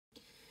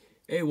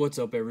Hey, what's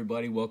up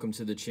everybody? Welcome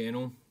to the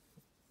channel.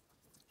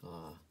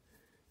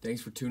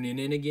 Thanks for tuning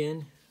in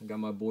again. I got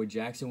my boy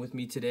Jackson with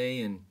me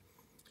today, and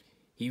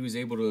he was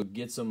able to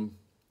get some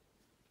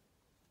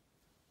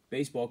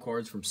baseball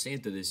cards from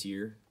Santa this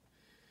year.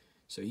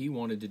 So he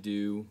wanted to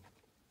do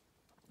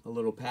a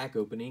little pack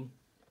opening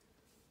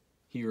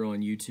here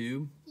on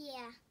YouTube.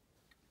 Yeah.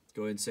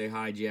 Go ahead and say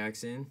hi,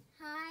 Jackson.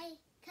 Hi,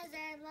 because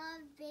I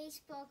love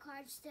baseball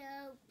cards to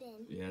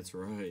open. Yeah, that's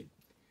right.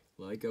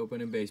 Like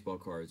opening baseball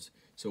cards.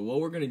 So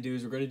what we're going to do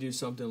is we're going to do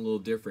something a little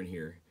different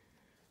here.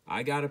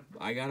 I got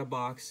a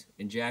box,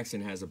 and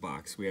Jackson has a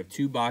box. We have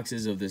two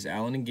boxes of this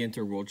Allen and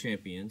Ginter World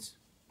Champions.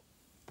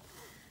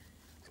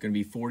 It's going to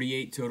be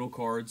 48 total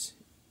cards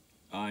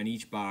in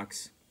each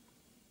box.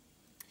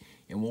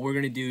 And what we're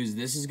going to do is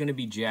this is going to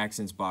be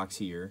Jackson's box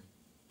here.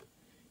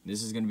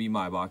 This is going to be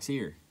my box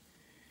here.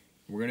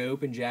 We're going to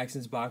open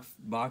Jackson's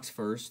box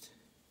first,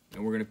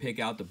 and we're going to pick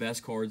out the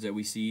best cards that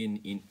we see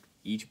in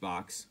each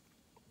box.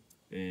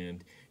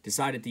 And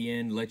decide at the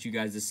end, let you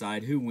guys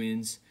decide who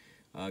wins.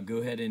 Go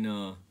ahead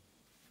and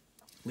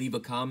leave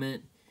a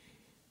comment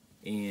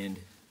and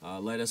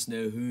let us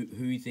know who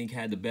you think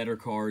had the better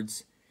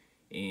cards,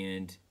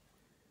 and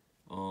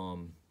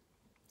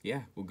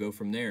yeah, we'll go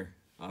from there.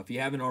 If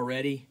you haven't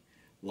already,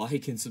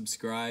 like and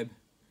subscribe.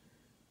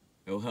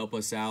 It'll help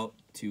us out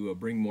to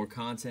bring more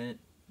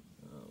content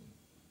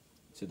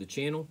to the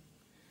channel.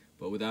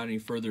 But without any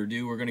further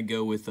ado, we're gonna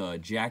go with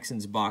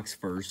Jackson's box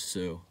first.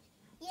 So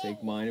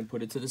take mine and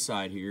put it to the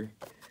side here.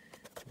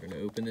 We're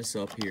gonna open this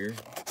up here.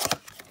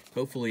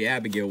 Hopefully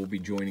Abigail will be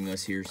joining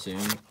us here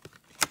soon.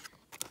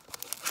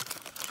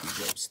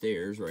 She's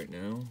upstairs right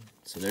now.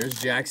 So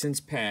there's Jackson's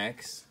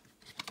packs.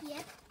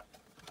 Yep.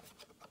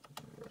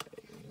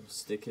 Alright,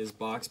 stick his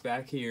box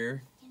back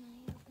here. Can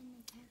I open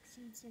the pack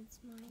since it's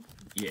mine?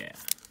 Yeah.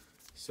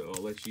 So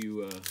I'll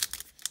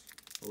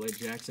let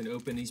Jackson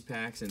open these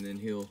packs, and then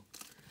he'll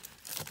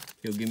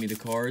give me the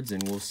cards,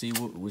 and we'll see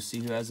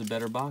who has the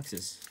better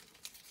boxes.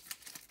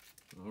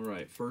 All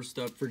right, first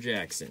up for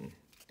Jackson.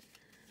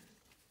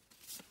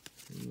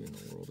 Who in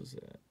the world is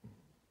that?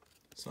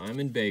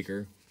 Simon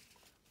Baker.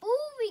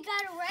 Ooh, we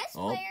got a Reds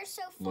player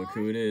so far. Look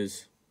who it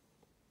is.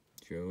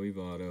 Joey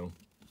Votto.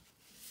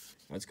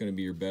 That's going to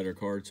be your better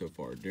card so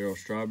far. Darryl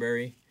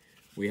Strawberry.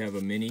 We have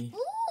a mini.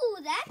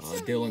 Ooh,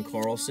 that's a Dylan mini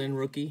Carlson one.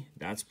 rookie.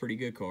 That's a pretty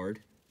good card.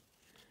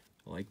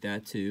 I like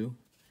that too.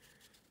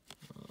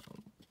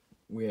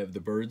 We have the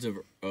Birds of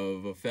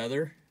a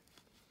Feather.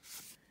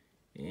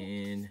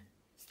 And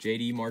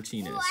JD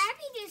Martinez. Ooh,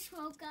 Abby just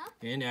woke up.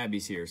 And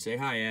Abby's here. Say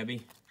hi,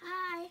 Abby.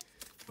 Hi.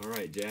 All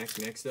right, Jack.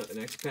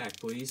 Next pack,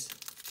 please.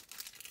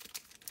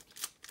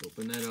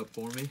 Open that up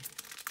for me.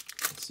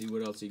 Let's see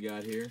what else you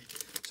got here.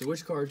 So,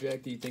 which card,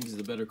 Jack, do you think is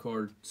the better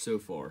card so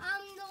far?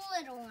 The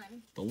little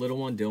one. The little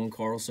one, Dylan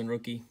Carlson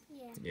rookie.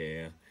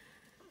 Yeah.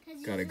 Yeah.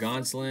 Got a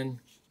Gonsolin,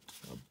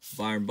 a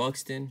Byron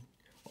Buxton.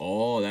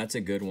 Oh, that's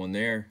a good one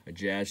there. A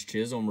Jazz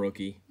Chisholm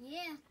rookie.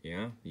 Yeah.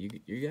 Yeah.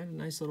 You got a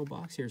nice little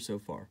box here so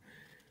far.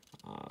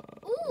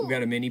 Ooh. We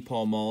got a mini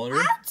Paul Molitor. I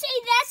would say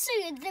that's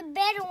the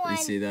better one. You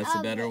see, that's the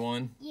better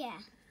one. Yeah.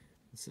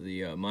 It's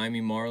the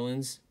Miami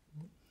Marlins.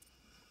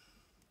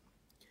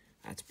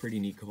 That's a pretty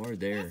neat card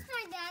there. That's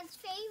my dad's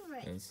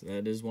favorite.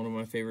 That is one of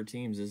my favorite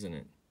teams, isn't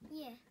it?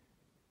 Yeah.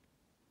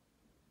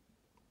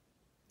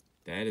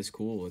 That is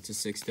cool. It's a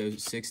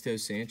six-toe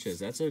Sanchez.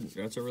 That's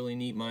a really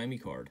neat Miami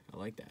card. I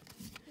like that.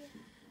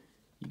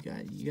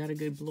 Yeah. You got a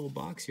good little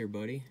box here,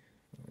 buddy.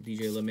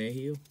 DJ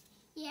LeMahieu.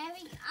 Yeah,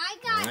 I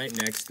got. All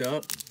right, next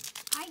up.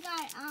 I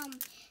got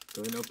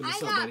Go ahead and open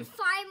this I up, got buddy. 5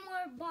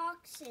 more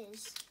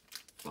boxes.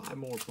 5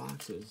 more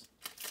boxes.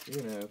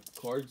 You're gonna have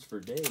cards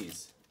for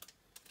days.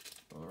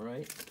 All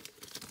right.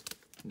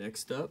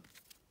 Next up,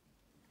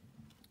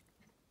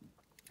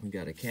 we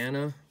got a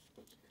Canna,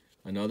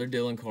 another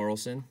Dylan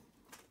Carlson,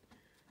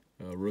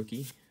 a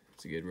rookie.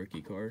 It's a good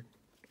rookie card.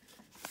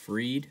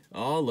 Freed.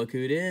 Oh, look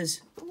who it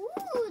is. Ooh,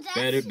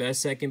 that's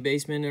Best second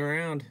baseman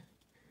around.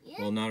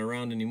 Yeah. Well, not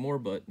around anymore,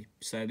 but he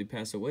sadly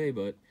passed away.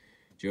 But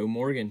Joe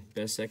Morgan,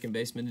 best second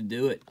baseman to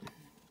do it.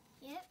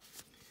 Yep.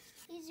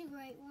 He's a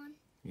great one.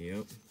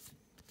 Yep.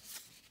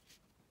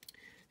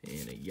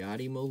 And a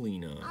Yadi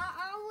Molina.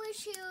 I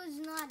wish he was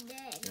not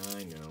dead.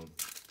 I know,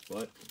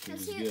 but he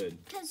was good.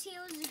 Because he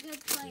was a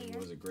good player. He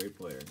was a great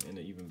player and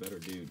an even better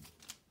dude.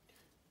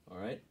 All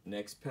right,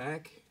 next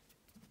pack.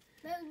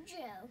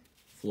 Mojo.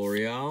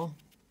 Florial,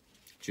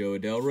 Joe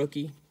Adell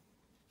rookie.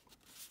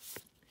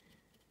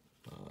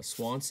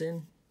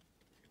 Swanson,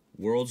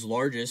 world's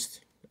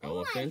largest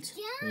elephant.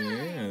 Oh my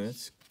gosh. Yeah,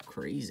 that's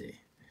crazy.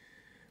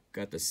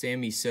 Got the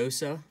Sammy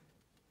Sosa.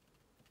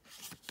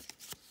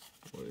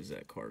 What is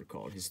that card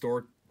called?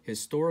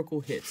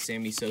 Historical hits,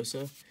 Sammy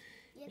Sosa.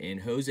 Yep.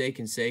 And Jose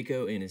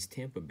Canseco in his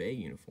Tampa Bay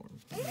uniform.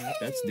 All right,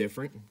 that's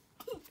different.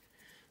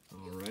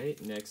 All right,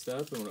 next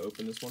up, you want to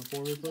open this one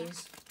for me,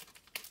 please?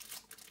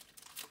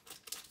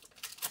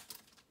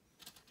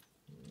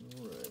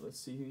 All right, let's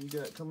see who you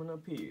got coming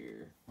up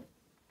here.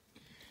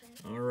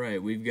 All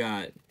right, we've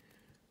got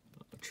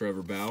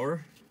Trevor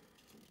Bauer,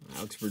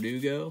 Alex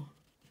Verdugo,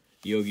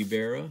 Yogi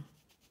Berra,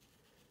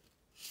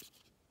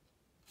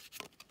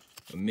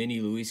 A mini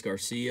Luis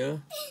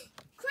Garcia.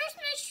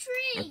 Christmas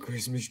A tree.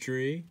 Christmas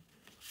tree.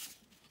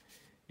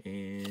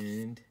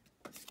 And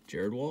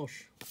Jared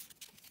Walsh.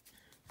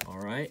 All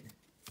right.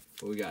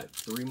 Well, we got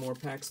 3 more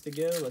packs to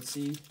go. Let's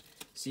see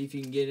if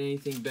you can get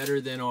anything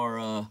better than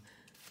our,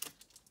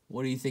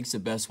 what do you think's the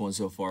best one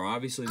so far?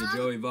 Obviously the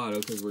Joey Votto,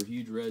 because we're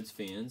huge Reds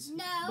fans.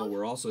 No. But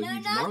we're also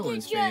huge not the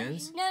Marlins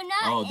fans. No, not.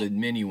 Oh, the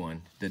mini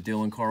one. The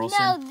Dylan Carlson.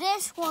 No,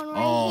 this one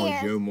right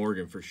here. Joe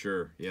Morgan for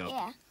sure. Yep.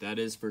 Yeah. That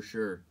is for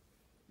sure.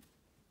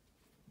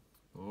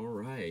 All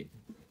right.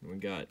 We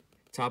got,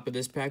 top of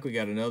this pack, we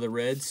got another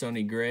red,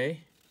 Sonny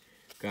Gray.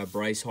 Got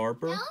Bryce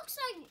Harper. That looks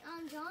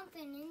like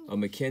Jonathan India. A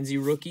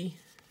McKenzie rookie.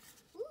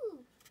 Ooh.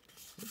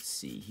 Let's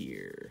see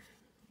here.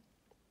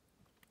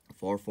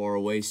 Far, Far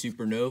Away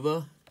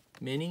Supernova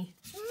mini.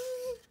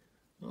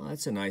 Oh,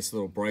 that's a nice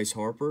little Bryce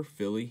Harper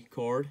Philly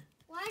card.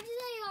 Why do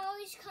they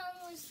always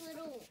come with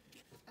little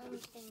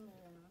things in them?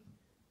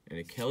 And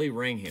a Kelly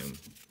Rangham.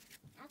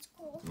 That's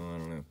cool. Oh, I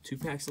don't know. 2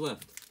 packs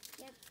left.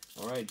 Yep.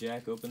 All right,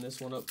 Jack, open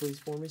this one up, please,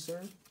 for me,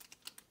 sir.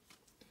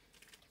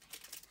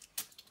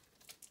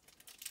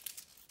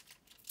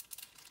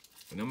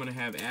 And I'm going to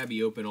have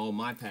Abby open all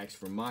my packs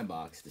from my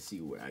box to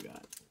see what I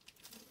got.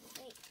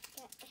 Wait,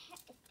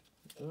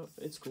 Oh,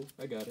 it's cool.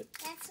 I got it.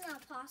 that's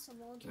not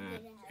possible to get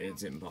out.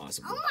 It's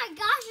impossible. Oh my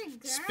gosh, a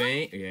girl.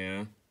 Spain,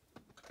 yeah.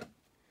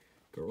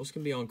 Girls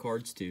can be on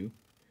cards too.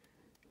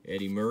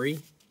 Eddie Murray.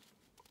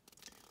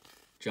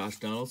 Josh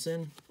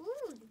Donaldson.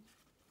 Ooh.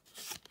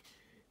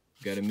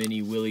 Got a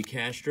mini Willie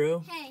Castro.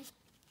 Hey,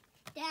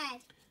 Dad.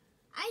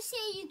 I say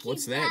you keep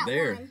What's that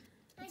there? one.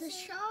 It's a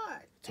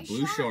shark. It's a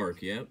blue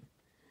shark, yep.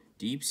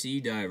 Deep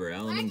sea diver,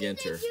 Alan and Why did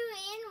they Ginter. do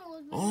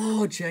animals?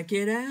 Oh, check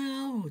it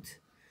out.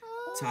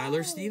 Oh.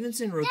 Tyler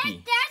Stevenson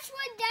rookie. That's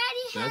what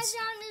Daddy has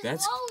on his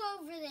that's- wall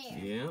over there.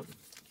 Yep.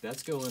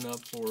 That's going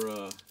up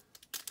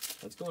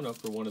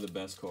for one of the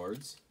best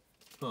cards.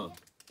 Huh.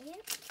 Yep.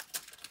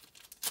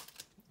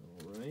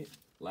 All right.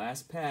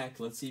 Last pack.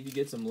 Let's see if you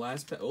get some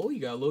last pack. Oh, you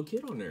got a little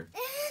kid on there.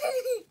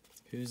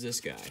 Who's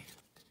this guy?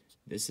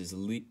 This is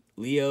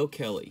Leo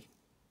Kelly.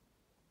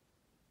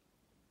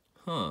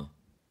 Huh.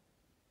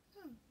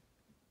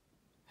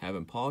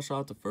 Having polished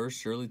off the first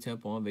Shirley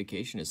Temple on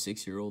vacation, a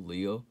 6-year-old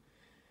Leo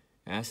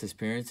asked his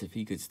parents if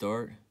he could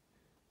start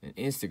an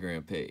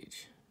Instagram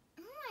page.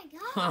 Oh my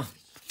gosh. Huh.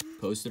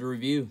 Posted a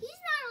review. He's not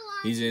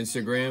allowed. He's to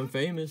do Instagram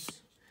famous.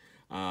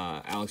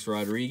 Alex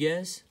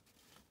Rodriguez.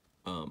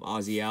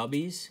 Ozzy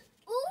Albies.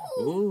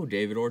 that. Ooh. Ooh,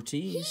 David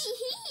Ortiz.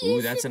 He Ooh,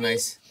 used that's to a be-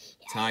 nice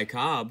Ty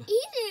Cobb. He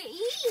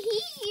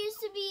used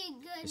to be a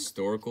good.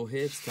 Historical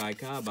hits, Ty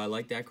Cobb. I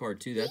like that card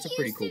too. That's a he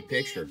pretty used cool to be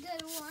picture. A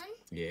good one.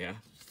 Yeah.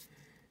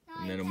 Now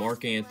And he then a passed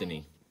Mark away.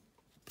 Anthony.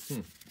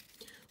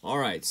 All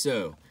right,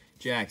 so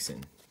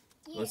Jackson.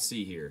 Yeah. Let's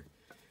see here.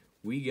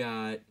 We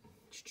got.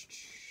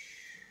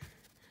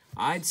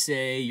 I'd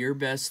say your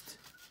best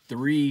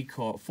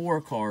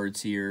 4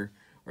 cards here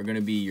are going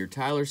to be your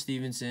Tyler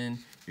Stevenson,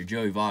 your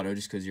Joey Votto,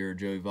 just because you're a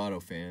Joey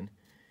Votto fan.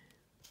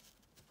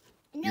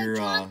 No, Your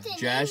Jonathan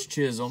Jazz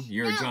Chisholm.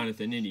 You're a No.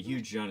 Jonathan India,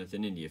 huge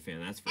Jonathan India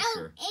fan. That's for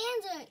sure.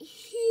 And a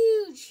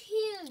huge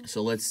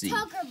So let's see.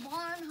 Tucker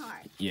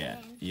Barnhart. Yeah.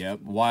 fan. Yep.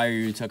 Why are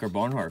you a Tucker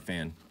Barnhart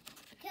fan?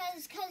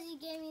 Because he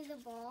gave me the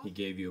ball. He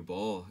gave you a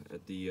ball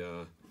at the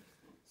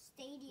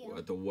Stadium.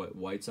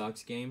 White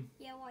Sox game.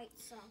 Yeah, White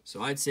Sox.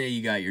 So I'd say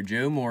you got your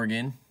Joe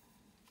Morgan.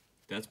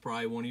 That's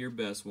probably one of your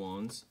best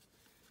ones.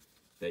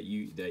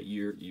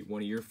 You're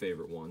one of your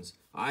favorite ones.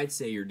 I'd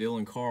say your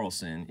Dylan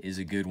Carlson is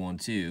a good one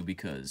too,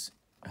 because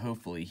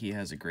hopefully he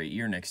has a great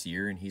year next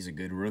year and he's a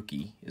good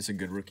rookie. It's a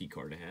good rookie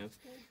card to have.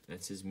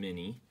 That's his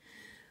mini.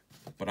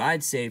 But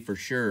I'd say for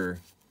sure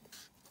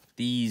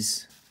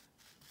these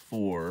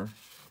 4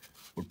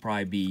 would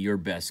probably be your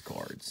best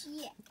cards.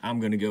 Yeah. I'm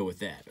going to go with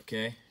that,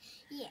 okay?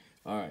 Yeah.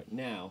 All right,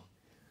 now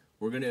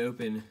we're going to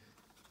open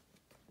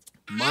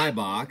my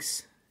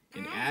box,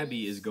 and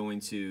Abby is going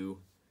to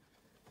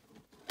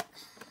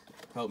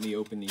help me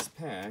open these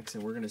packs,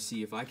 and we're going to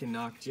see if I can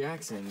knock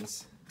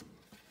Jackson's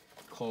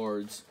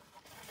cards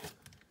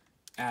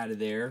out of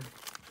there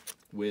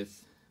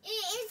with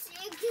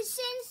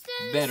Since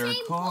they're better the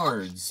same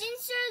cards.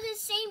 Since they're the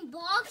same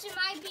box, it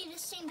might be the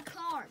same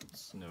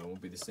cards. No, it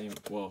won't be the same.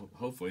 Well,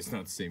 hopefully it's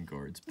not the same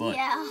cards, but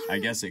Yeah. I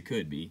guess it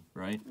could be,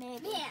 right?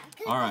 Maybe. Yeah.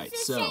 All right,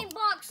 it's the so- same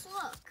box.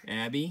 Look.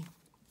 Abby,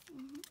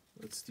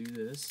 let's do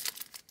this.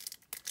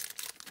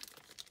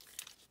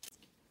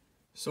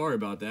 Sorry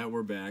about that.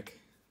 We're back.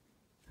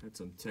 Had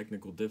some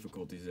technical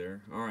difficulties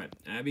there. All right,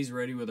 Abby's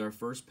ready with our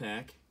first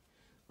pack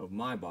of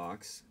my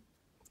box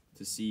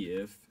to see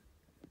if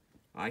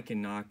I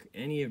can knock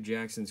any of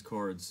Jackson's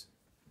cards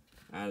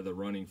out of the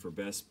running for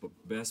best box.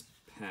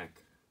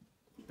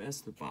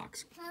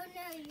 Oh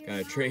no, you're Got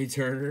a not. Trey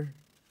Turner,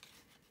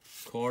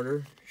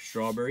 Carter,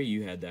 Strawberry.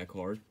 You had that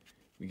card.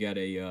 We got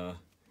a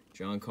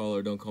John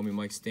Caller, Don't Call Me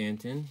Mike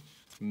Stanton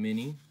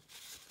mini.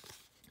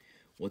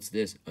 What's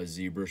this? A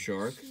zebra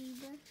shark.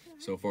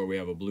 So far we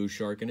have a blue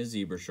shark and a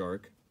zebra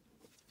shark,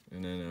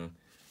 and then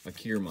a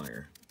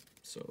Kiermaier.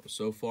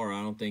 So far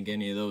I don't think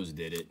any of those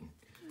did it.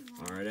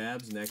 All right,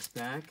 Abs. Next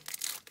pack.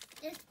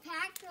 It's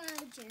Pack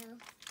Mojo.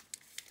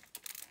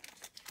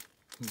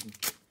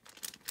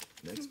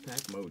 Next pack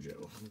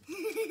mojo.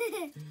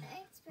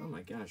 Thanks, Oh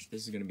my gosh,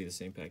 this is going to be the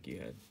same pack you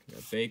had.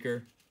 Got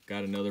Baker,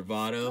 got another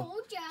Votto.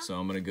 Told ya. So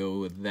I'm going to go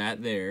with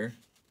that there.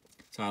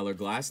 Tyler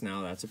Glass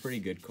now, that's a pretty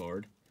good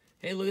card.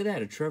 Hey, look at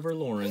that, a Trevor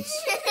Lawrence.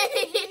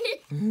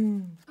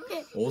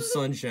 Old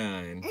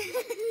Sunshine.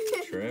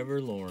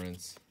 Trevor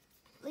Lawrence.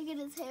 Look at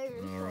his hair.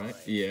 All right,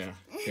 yeah,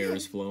 hair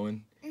is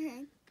flowing.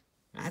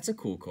 That's a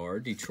cool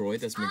card. Detroit,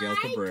 that's Miguel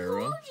Cabrera.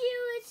 I told you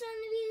it's going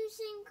to be the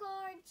same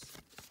cards.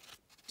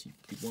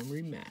 51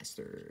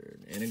 remastered.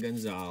 Anna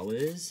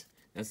Gonzalez.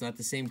 That's not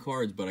the same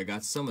cards, but I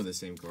got some of the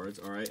same cards.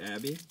 All right,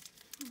 Abby.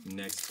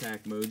 Next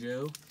pack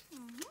mojo.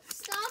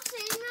 Stop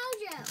saying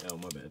Mojo. Oh,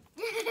 my bad.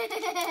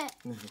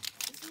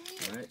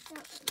 All right.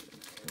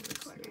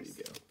 There you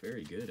go.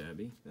 Very good,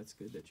 Abby. That's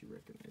good that you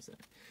recognize that.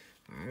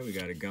 All right, we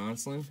got a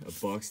Gonsolin, a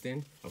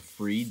Buxton, a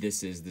Freed.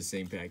 This is the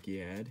same pack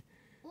you had.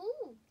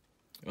 Ooh.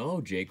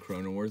 Oh, Jake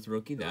Cronenworth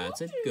rookie.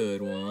 That's a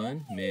good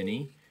one.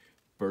 Mini.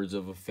 Birds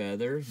of a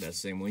Feather.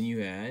 That's the same one you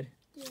had.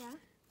 Yeah.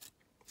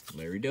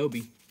 Larry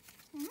Doby.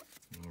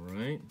 All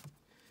right.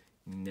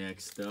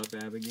 Next up,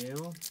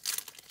 Abigail.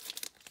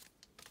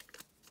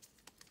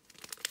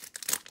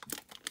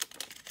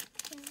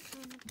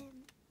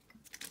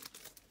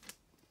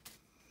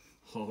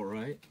 All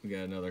right. We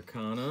got another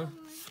Kana.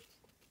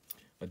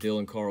 A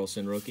Dylan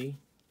Carlson rookie.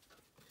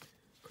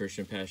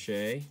 Christian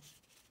Pache.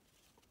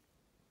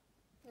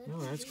 Oh,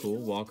 that's cool.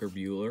 Walker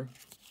Bueller.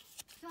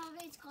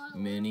 Probably it's called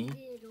Mini.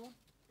 Doodle.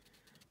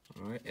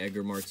 All right.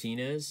 Edgar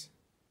Martinez.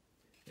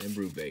 And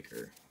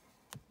Brubaker.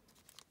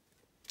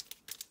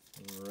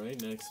 All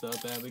right. Next up,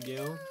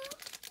 Abigail.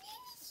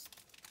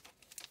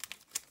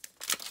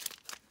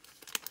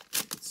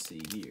 Let's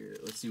see here.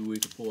 Let's see what we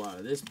can pull out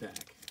of this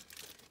pack.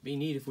 Be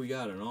neat if we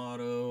got an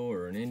auto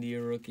or an India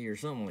rookie or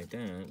something like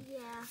that. Yeah.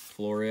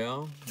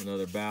 Florial,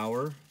 another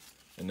Bauer,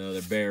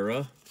 another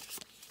Berra.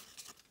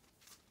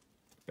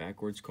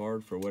 Backwards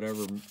card for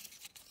whatever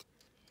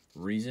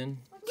reason.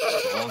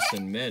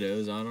 Austin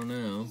Meadows, I don't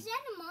know. Is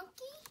that a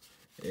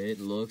monkey?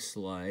 It looks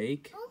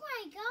like Oh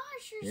my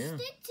gosh, you're Yeah.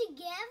 stick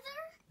together?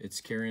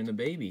 it's carrying the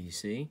baby, you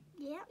see?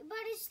 Yeah. But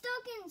it's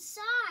stuck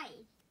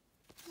inside.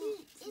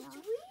 It's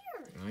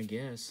weird. I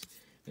guess.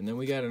 And then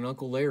we got an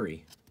Uncle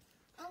Larry.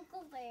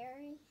 Uncle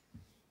Barry.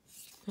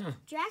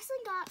 Jackson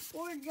got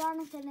 4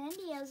 Jonathan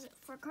Indias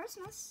for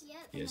Christmas. Yep.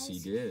 Yes, he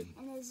did.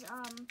 In his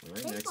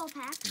right, baseball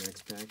pack.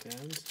 Next pack,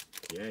 Abs.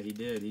 Yeah, he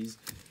did.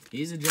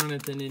 He's a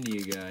Jonathan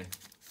India guy.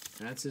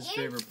 That's his And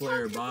favorite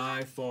player Tucker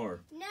by far.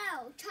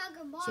 No,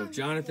 Tugger Barn. So,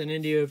 Jonathan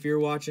India, if you're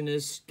watching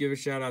this, give a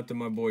shout out to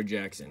my boy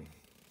Jackson.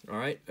 All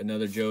right,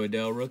 another Joe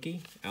Adele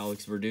rookie,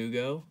 Alex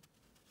Verdugo.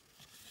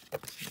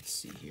 Let's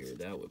see here.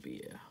 That would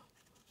be a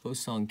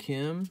Ho-Sung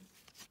Kim.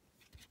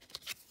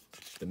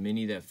 The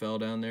mini that fell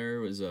down there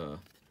was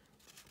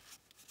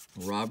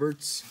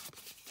Roberts.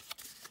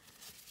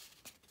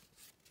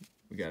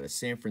 We got a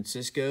San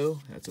Francisco.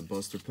 That's a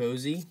Buster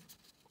Posey.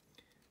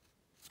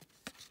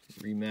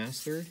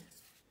 Remastered.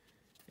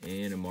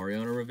 And a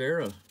Mariano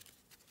Rivera.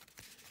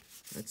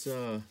 That's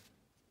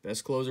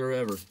best closer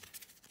ever.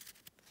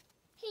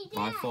 Hey, Dad,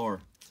 By far.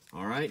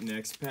 All right,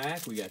 next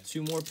pack. We got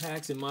 2 more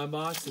packs in my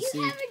box to you see.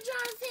 have a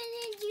Jonathan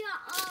India,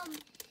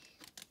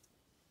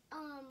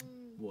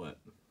 What?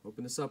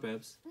 Open this up,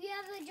 Abs. we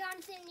have a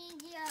Jonathan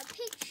India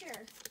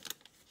picture.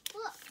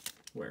 Look,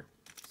 Where?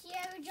 you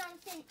have a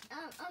Jonathan,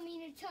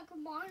 a Tucker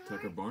Barnhart.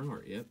 Tucker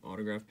Barnhart. Yep,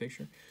 autograph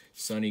picture.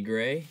 Sonny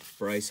Gray,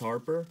 Bryce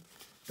Harper,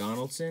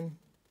 Donaldson,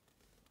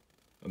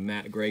 a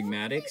Greg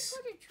Maddux.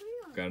 Put a tree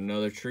on. Got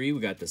another tree.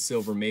 We got the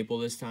silver maple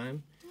this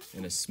time,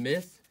 and a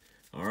Smith.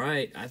 All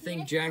right, I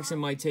think Jackson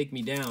might take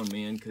me down,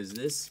 man, because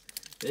this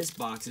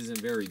box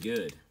isn't very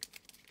good.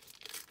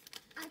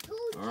 I told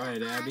you. All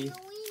right, Abby. I'm the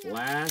winner.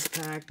 Last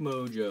pack,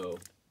 Mojo.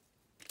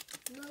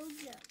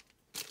 Mojo.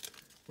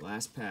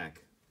 Last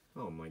pack.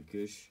 Oh my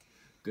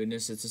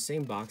goodness, it's the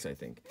same box, I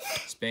think.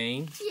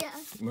 Spain, Yeah.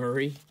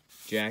 Murray,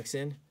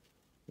 Jackson,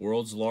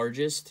 world's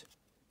largest.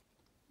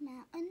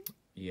 Mountain.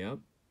 Yep.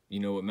 You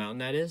know what mountain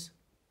that is?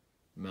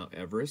 Mount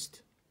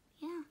Everest.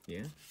 Yeah. Yeah.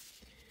 And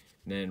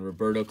then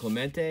Roberto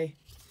Clemente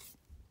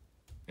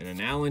and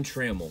an Alan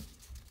Trammell.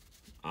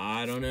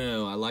 I don't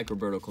know. I like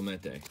Roberto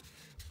Clemente.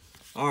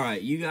 All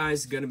right, you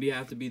guys are going to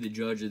have to be the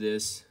judge of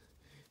this.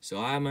 So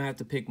I'm going to have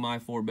to pick my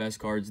 4 best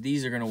cards.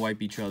 These are going to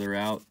wipe each other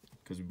out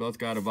because we both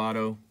got a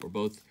Votto. We're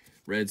both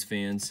Reds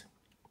fans.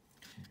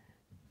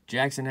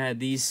 Jackson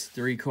had these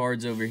 3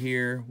 cards over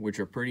here,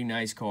 which are pretty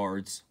nice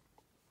cards.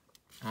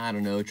 I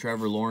don't know.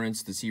 Trevor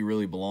Lawrence, does he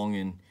really belong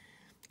in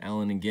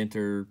Allen and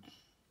Ginter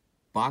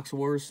Box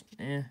Wars?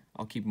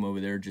 I'll keep him over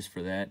there just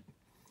for that.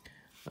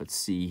 Let's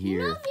see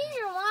here. You know these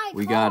are my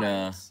We got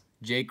cards.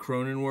 Jake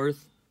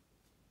Cronenworth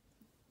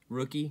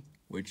rookie,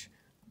 which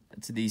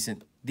that's a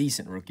decent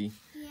rookie.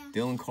 Yeah.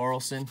 Dylan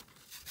Carlson.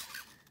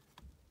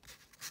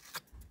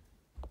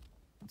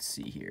 Let's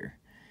see here.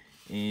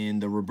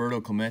 And the Roberto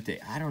Clemente.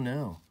 I don't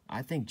know.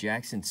 I think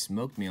Jackson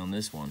smoked me on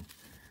this one.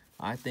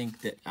 I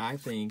think that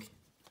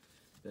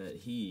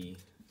he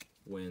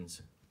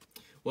wins.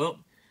 Well,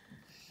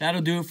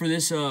 that'll do it for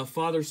this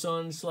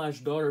father-son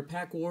 / daughter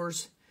pack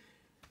wars.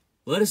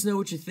 Let us know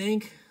what you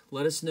think.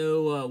 Let us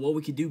know what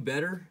we could do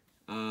better.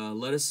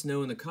 Let us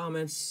know in the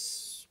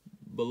comments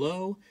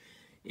below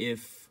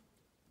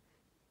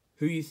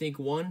who you think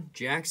won,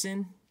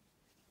 Jackson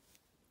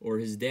or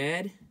his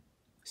dad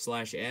 /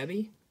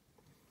 Abby.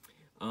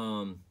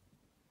 And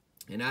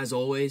as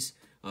always,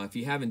 if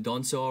you haven't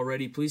done so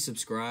already, please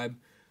subscribe.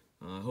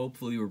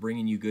 Hopefully we're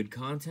bringing you good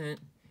content.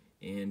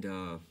 And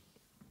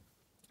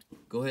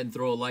go ahead and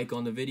throw a like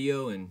on the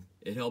video, and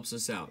it helps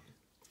us out.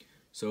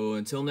 So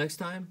until next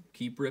time,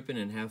 keep ripping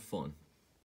and have fun.